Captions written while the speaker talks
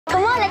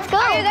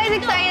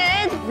guys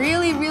excited?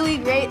 Really, really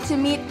great to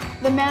meet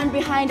the man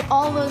behind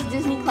all those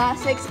Disney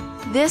classics.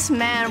 This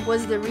man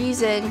was the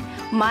reason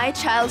my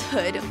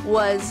childhood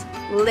was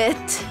lit.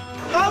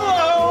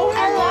 Hello!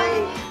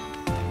 Hello.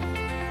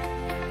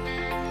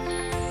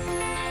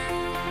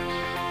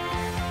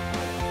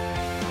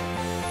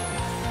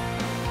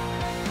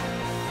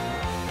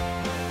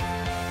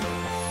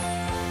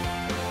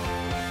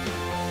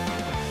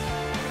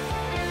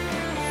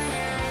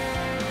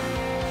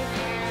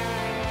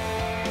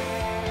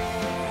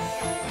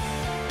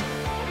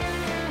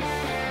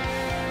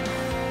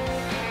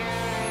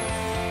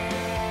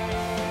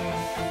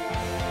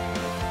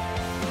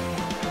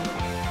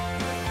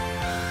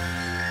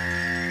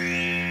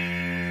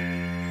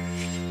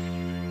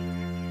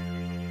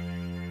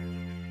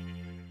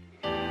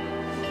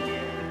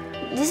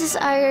 This is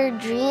our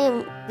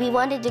dream. We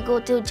wanted to go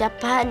to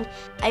Japan.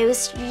 I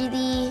was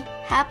really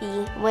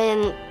happy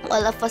when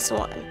all of us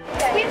won.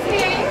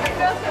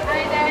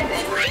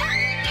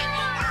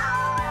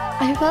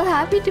 I felt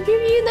happy to be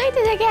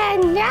reunited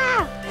again.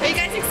 Yeah. Are you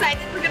guys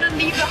excited? We're gonna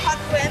leave the hot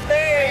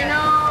weather.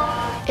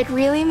 No. It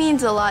really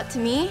means a lot to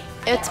me.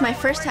 It's my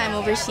first time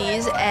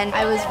overseas, and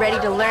I was ready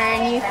to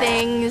learn new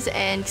things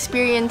and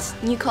experience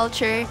new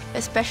culture,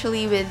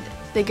 especially with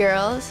the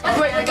girls.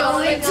 We're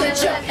going to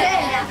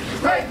Japan.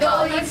 We're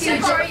going to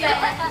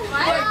Japan.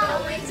 We're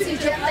going to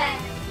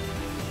Japan.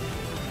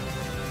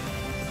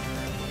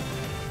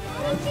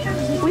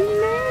 We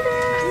made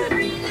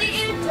it!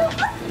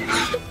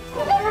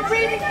 We're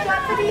breathing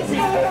Japanese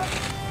air.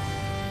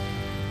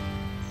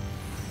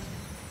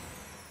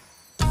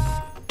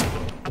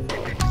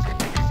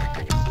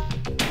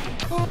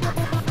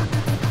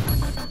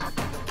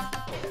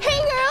 Hey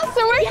girls,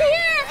 so we're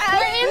here!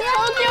 We're in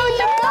Tokyo,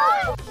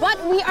 Japan!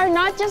 But we are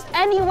not just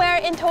anywhere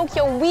in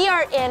Tokyo. We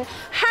are in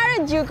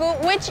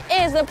Harajuku, which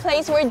is the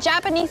place where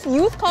Japanese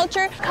youth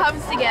culture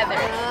comes together.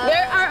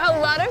 There are a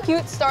lot of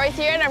cute stories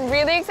here, and I'm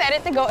really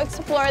excited to go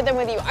explore them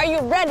with you. Are you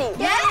ready?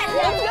 Yes!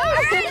 Let's go!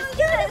 Let's do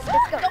this!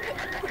 Let's go!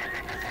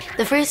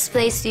 The first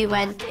place we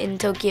went in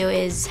Tokyo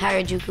is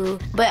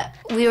Harajuku, but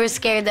we were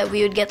scared that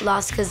we would get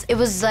lost because it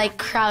was like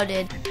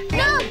crowded.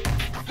 No!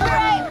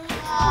 Hooray!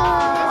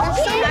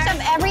 There's so much of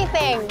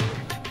everything.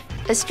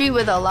 A street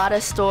with a lot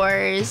of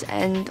stores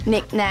and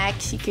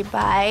knickknacks you could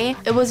buy.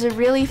 It was a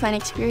really fun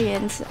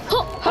experience.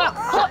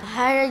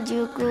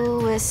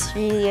 Harajuku was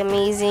really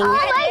amazing. Oh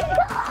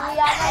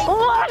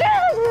my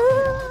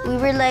God! We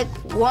were like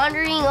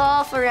wandering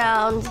off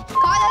around.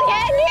 Cotton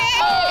candy!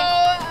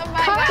 Oh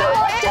my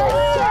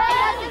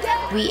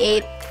God! We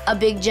ate a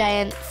big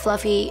giant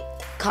fluffy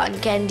cotton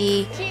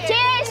candy,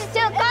 Cheers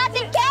to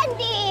cotton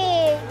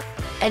candy!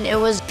 and it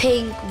was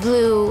pink,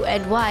 blue,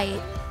 and white.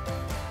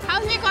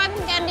 How's your cotton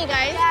candy,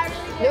 guys?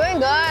 Doing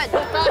good.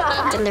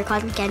 And their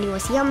cotton candy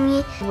was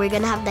yummy. We're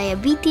gonna have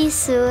diabetes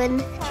soon.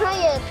 Try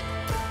it.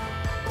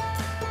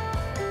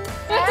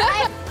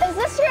 Is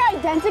this your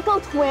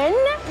identical twin?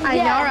 I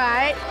know,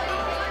 right?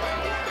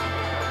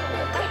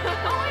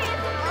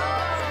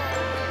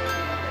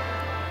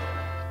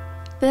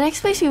 The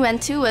next place we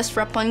went to was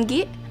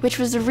Roppongi, which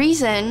was the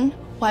reason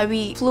why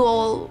we flew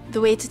all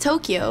the way to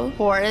Tokyo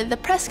for the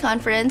press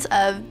conference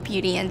of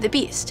Beauty and the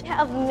Beast.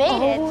 I've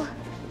made it.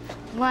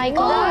 My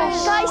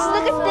Gosh. Guys,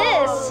 look at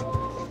this.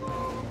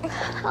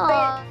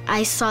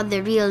 I saw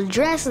the real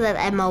dress that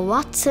Emma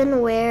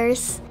Watson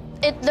wears.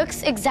 It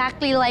looks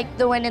exactly like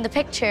the one in the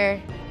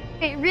picture.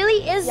 It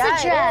really is the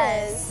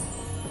dress.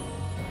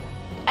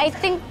 I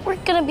think we're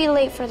gonna be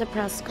late for the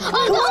press conference.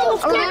 Oh,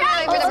 no! We're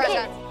Right. for the Okay.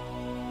 present.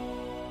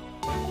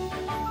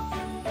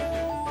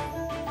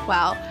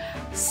 Wow.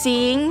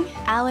 Seeing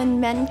Alan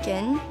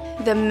Menken,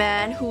 the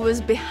man who was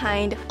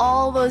behind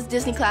all those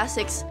Disney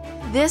classics,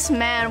 this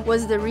man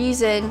was the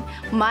reason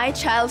my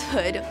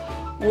childhood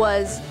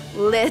was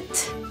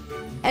lit.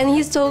 And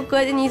he's so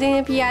good in using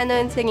the piano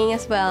and singing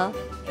as well.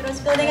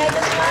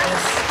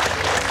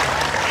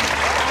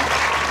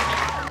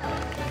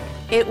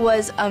 It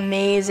was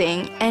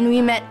amazing. And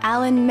we met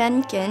Alan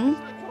Menken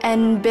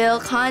and Bill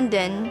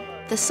Condon,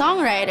 the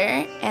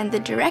songwriter and the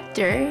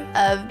director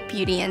of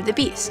Beauty and the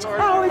Beast.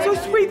 Oh, it's so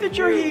sweet that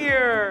you're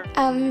here.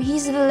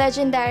 He's the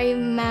legendary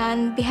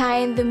man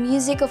behind the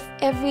music of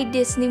every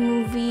Disney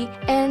movie,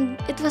 and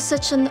it was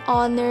such an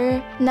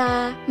honor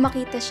na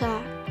makita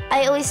siya.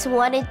 I always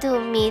wanted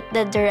to meet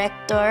the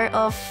director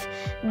of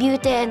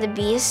Beauty and the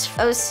Beast.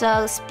 I was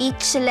so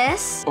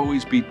speechless.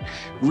 Always be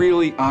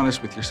really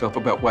honest with yourself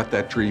about what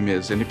that dream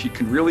is. And if you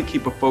can really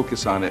keep a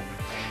focus on it,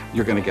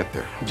 you're going to get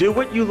there. Do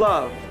what you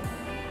love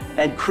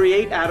and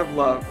create out of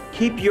love.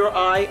 Keep your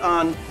eye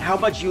on how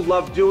much you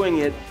love doing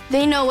it.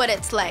 They know what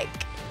it's like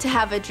to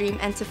have a dream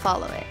and to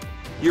follow it.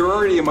 You're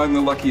already among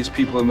the luckiest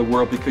people in the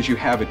world because you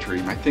have a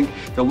dream. I think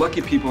the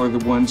lucky people are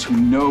the ones who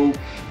know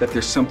that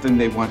there's something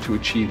they want to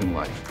achieve in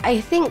life. I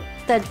think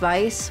the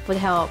advice would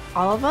help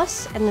all of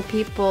us and the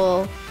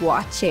people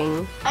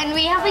watching. And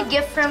we have a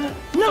gift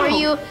for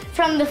you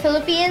from the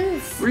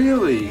Philippines.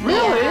 Really?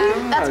 Really?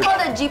 That's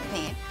called a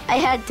jeepney. I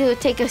had to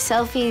take a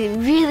selfie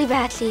really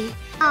badly.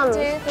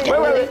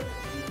 Wait.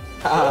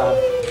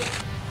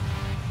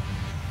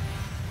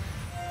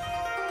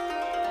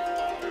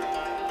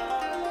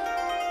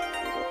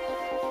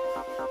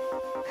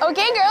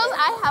 Okay, girls,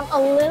 I have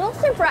a little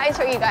surprise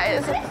for you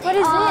guys. What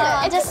is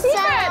it? It's a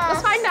secret.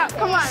 Let's find out.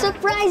 Come on.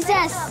 Surprise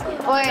us!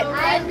 Wait,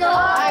 I know!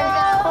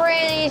 I'm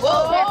pretty sure.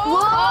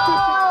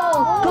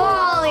 Whoa!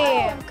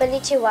 Golly!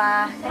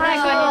 Konnichiwa.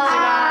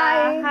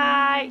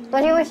 Hi,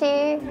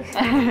 konnichiwa.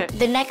 Hi.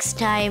 The next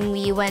time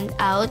we went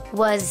out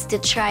was to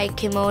try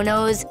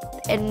kimonos,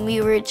 and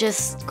we were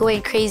just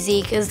going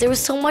crazy because there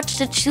was so much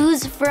to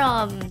choose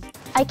from.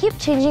 I keep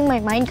changing my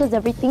mind because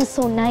everything's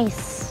so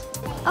nice.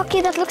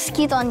 Okay, that looks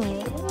cute on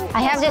you.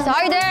 I have this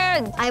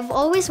ordered! I've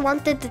always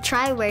wanted to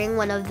try wearing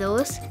one of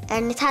those,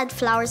 and it had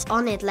flowers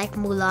on it like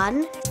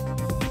Mulan.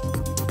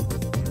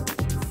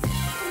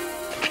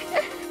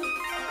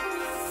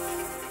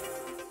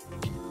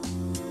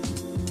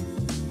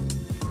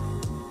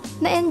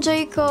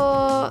 Na-enjoy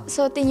ko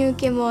suotin yung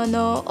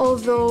kimono,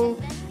 although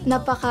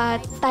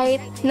napaka-tight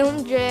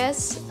nung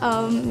dress.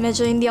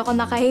 Medyo hindi ako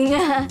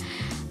nakahinga.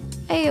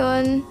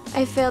 Ayun,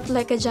 I felt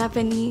like a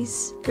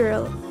Japanese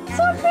girl.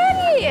 So pretty!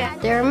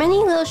 There are many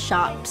little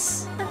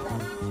shops.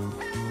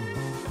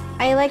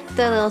 I like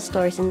the little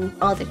stores and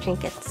all the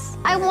trinkets.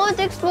 I want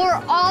to explore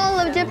all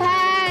of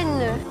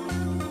Japan!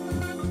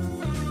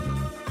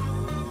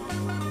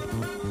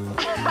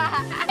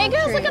 Hey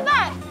girls, look at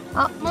that!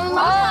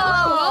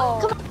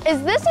 Oh!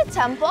 Is this a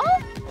temple?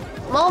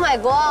 Oh my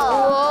god!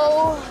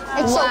 Whoa!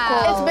 It's so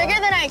cool. It's bigger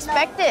than I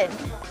expected.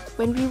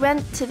 When we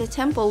went to the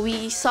temple,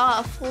 we saw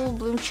a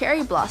full-bloom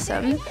cherry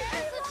blossom,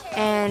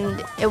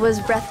 and it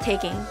was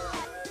breathtaking.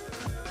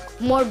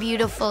 More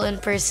beautiful in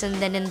person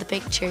than in the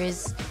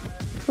pictures.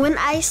 When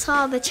I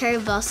saw the cherry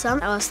blossom,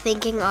 I was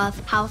thinking of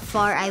how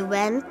far I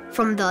went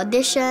from the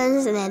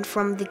auditions and then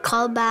from the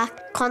callback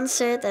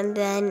concert and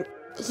then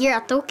here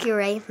at Tokyo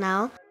right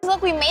now.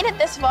 Look, we made it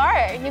this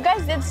far. You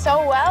guys did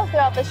so well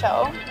throughout the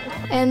show.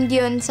 And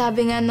yun,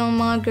 sabi nga nung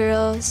mga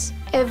girls,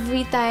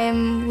 every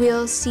time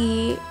we'll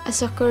see a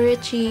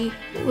Sakurachi,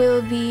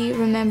 we'll be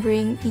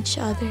remembering each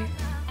other.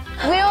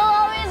 We will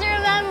always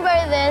remember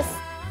this.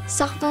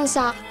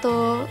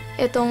 Saktong-sakto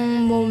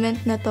itong moment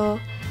na to.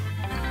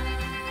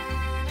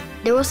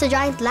 There was a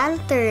giant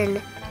lantern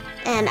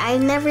and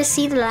I've never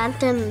seen a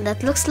lantern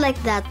that looks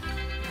like that.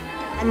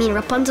 I mean,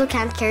 Rapunzel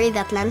can't carry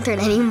that lantern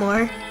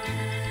anymore.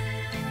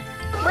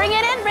 Bring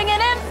it in, bring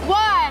it in. 1,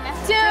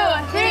 2, 3.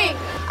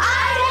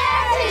 I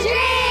dare to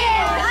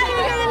dream! I'm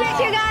gonna miss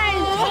you guys!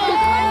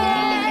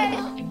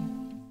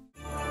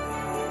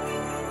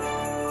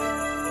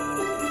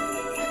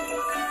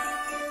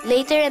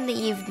 Later in the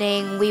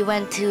evening, we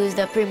went to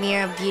the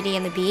premiere of Beauty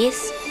and the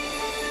Beast.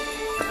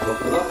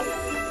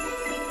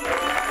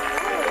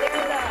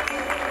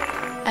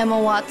 Emma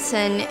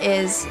Watson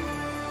is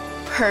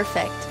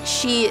perfect.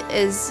 She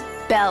is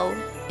Belle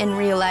in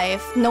real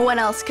life. No one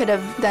else could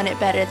have done it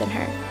better than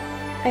her.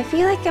 I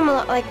feel like I'm a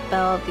lot like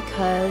Belle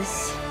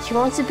because she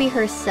wants to be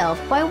herself.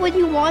 Why would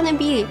you want to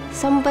be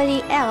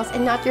somebody else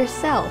and not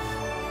yourself?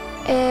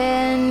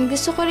 And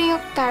gusto ko rin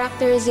yung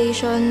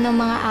characterization ng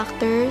mga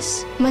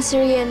actors. Mas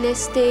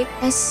realistic.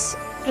 Mas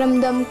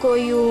ramdam ko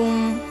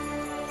yung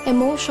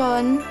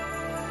emotion.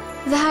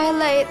 The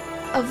highlight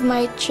of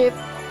my trip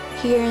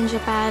here in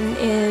Japan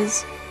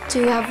is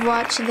to have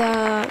watched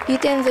the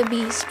Beauty and the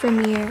Beast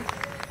premiere.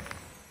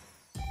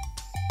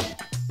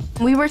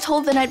 We were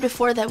told the night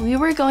before that we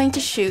were going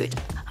to shoot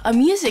a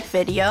music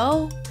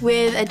video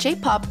with a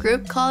J-pop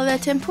group called the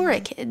Tempura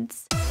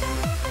Kids.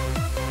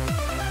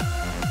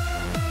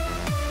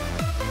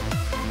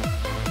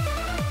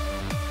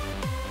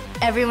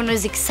 Everyone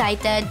was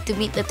excited to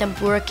meet the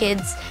Tempura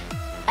Kids.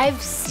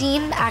 I've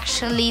seen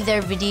actually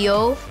their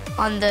video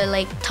on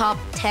the top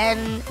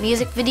 10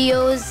 music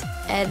videos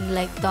and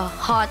the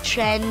hot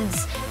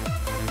trends.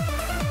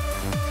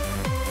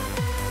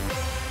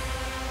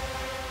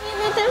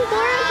 The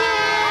Tempura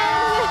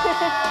Kids!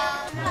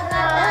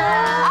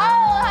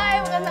 Oh,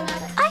 hi!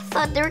 I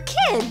thought they were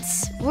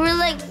kids. We were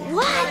like,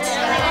 what?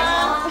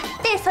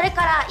 で、それ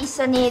から一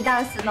緒に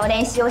ダンスの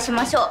練習をし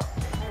ましょう。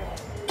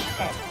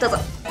どうぞ。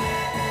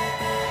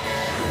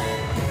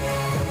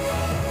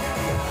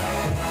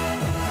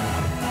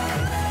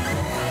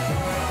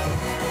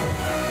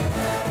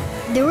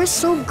They were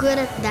so good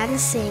at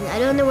dancing. I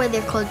don't know why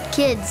they're called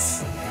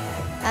kids.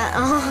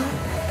 I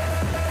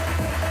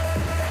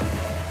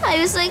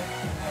was like,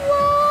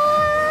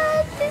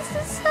 what? This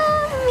is so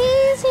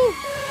amazing.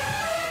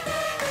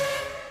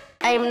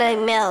 I'm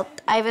gonna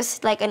melt. I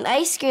was like an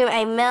ice cream.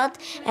 I melt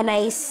and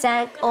I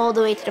sank all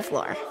the way to the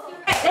floor.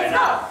 Let's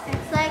go!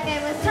 It's like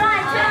I was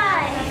Try!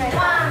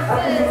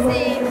 1, 2,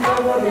 3,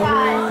 4,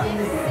 5,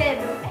 6, 7.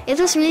 It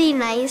was really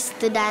nice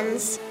to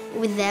dance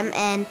with them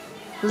and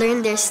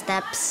learn their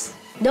steps.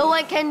 No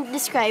one can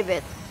describe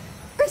it.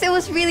 First, it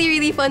was really,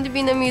 really fun to be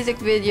in a music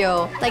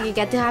video. Like, you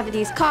get to have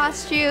these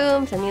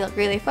costumes and you look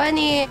really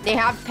funny. They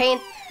have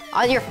paint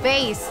on your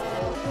face.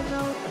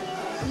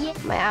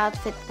 My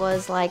outfit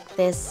was like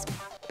this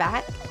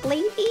bat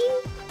lady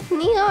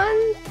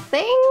neon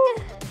thing.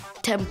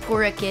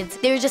 Tempura Kids.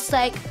 They were just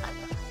like,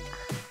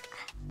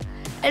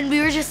 and we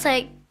were just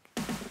like,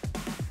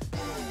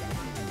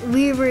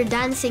 We were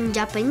dancing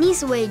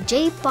Japanese way,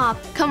 J-pop.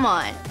 Come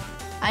on.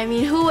 I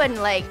mean, who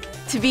wouldn't like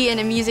to be in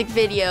a music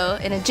video,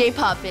 in a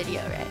J-pop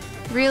video, right?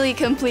 Really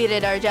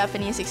completed our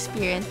Japanese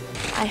experience.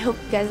 I hope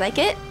you guys like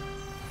it.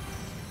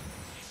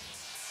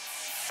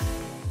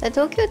 The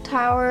Tokyo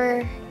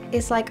Tower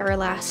is like our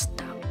last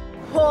stop.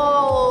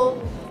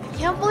 Whoa!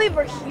 Can't believe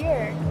we're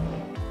here.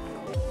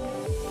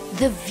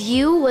 The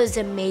view was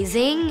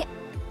amazing.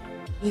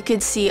 You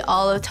could see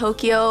all of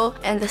Tokyo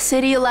and the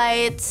city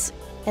lights.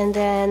 And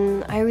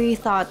then I really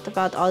thought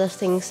about all the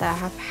things that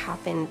have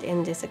happened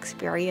in this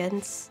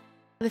experience.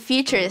 The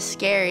future is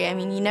scary. I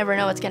mean, you never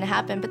know what's going to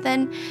happen. But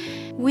then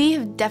we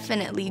have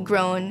definitely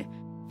grown.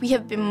 We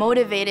have been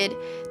motivated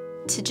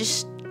to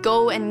just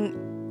go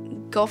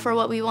for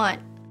what we want.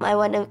 I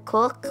want to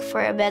cook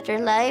for a better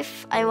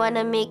life. I want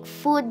to make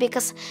food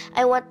because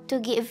I want to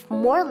give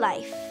more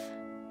life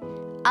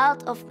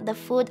out of the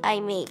food I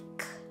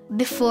make.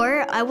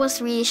 Before, I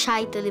was really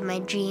shy to live my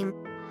dream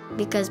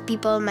because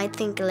people might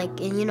think like,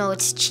 you know,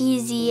 it's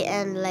cheesy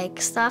and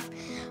like stuff.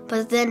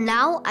 But then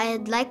now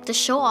I'd like to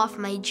show off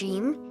my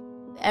dream.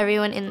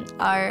 Everyone in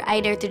our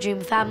I Dare to Dream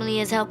family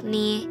has helped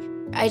me.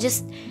 I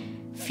just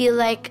feel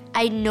like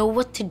I know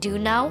what to do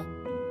now.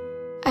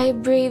 I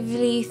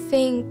bravely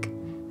think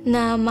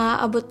na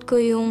maaabot ko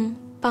yung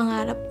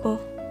pangarap ko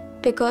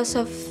because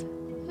of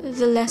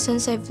the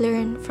lessons I've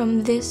learned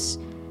from this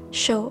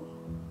show.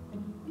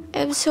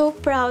 I'm so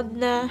proud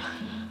na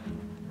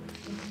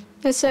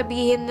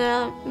nasabihin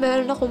na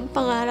meron akong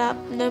pangarap,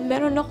 na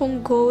meron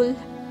akong goal.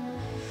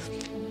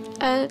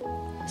 And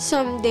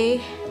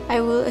someday,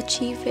 I will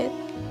achieve it.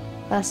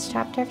 Last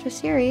chapter of the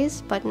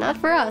series, but not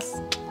for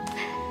us.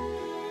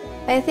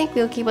 I think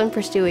we'll keep on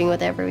pursuing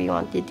whatever we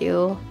want to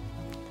do.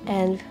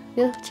 And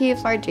we'll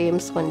achieve our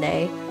dreams one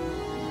day.